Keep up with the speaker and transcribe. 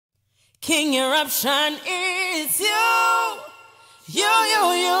King Erruption is you.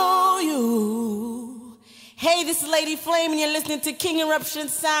 Hey, this is Lady Flame and you're listening to King Erruption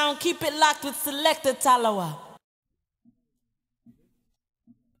Sound. Keep it locked with Selector Talawa.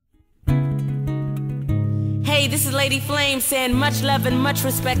 Hey, this is Lady Flame saying much love and much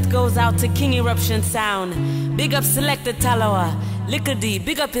respect goes out to King Erruption Sound. Big up Selector Talawa. Liquor D,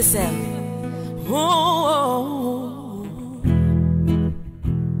 big up yourself. Whoa.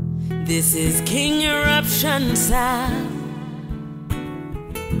 This is King Erruption Sound.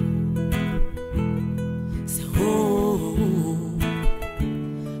 So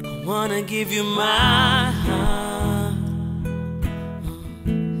I wanna give you my heart.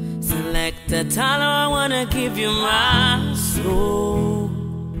 Selector Talawa, I wanna give you my soul.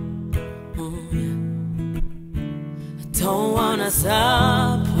 I don't wanna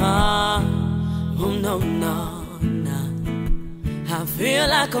suffer. Oh no, no. I feel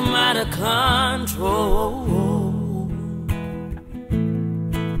like I'm out of control.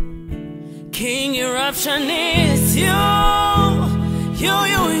 King Erruption is you.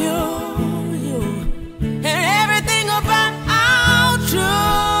 And everything about you.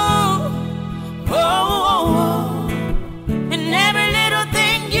 Oh, and every little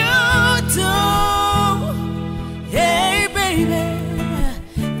thing you do. Hey, baby,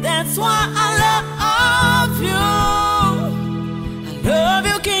 that's why I love you. Love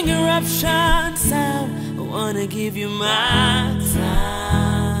you, King Erruption Sound. I wanna give you my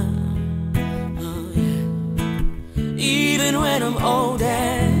time. Oh, yeah. Even when I'm old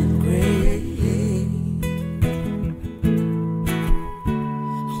and gray,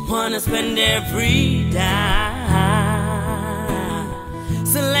 I wanna spend every dime.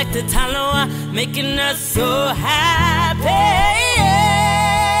 Selector Talawa, making us so happy.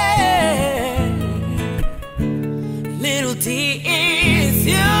 Little T is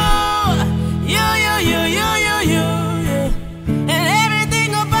you. And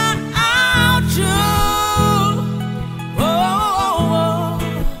everything about you. Oh,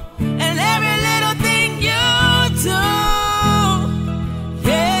 and every little thing you do.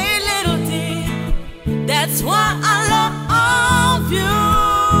 Yeah, little T, that's why I love you.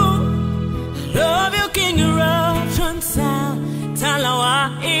 I love you, King Erruption Sound. Talawa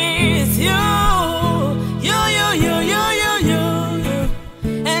is you.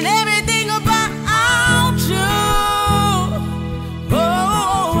 And everything about you. Oh,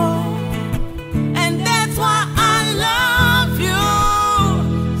 and that's why I love you.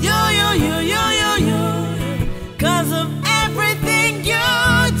 'Cause of everything you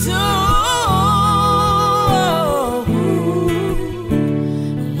do.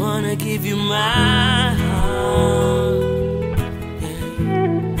 I wanna give you my heart.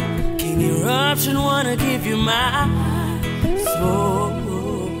 King Erruption, wanna give you my soul.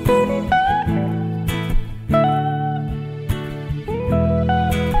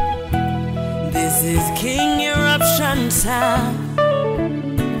 This is King Erruption Sound.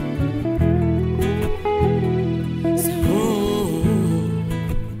 So,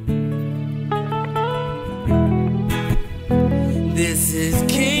 this is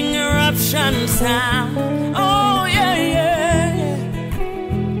King Erruption Sound.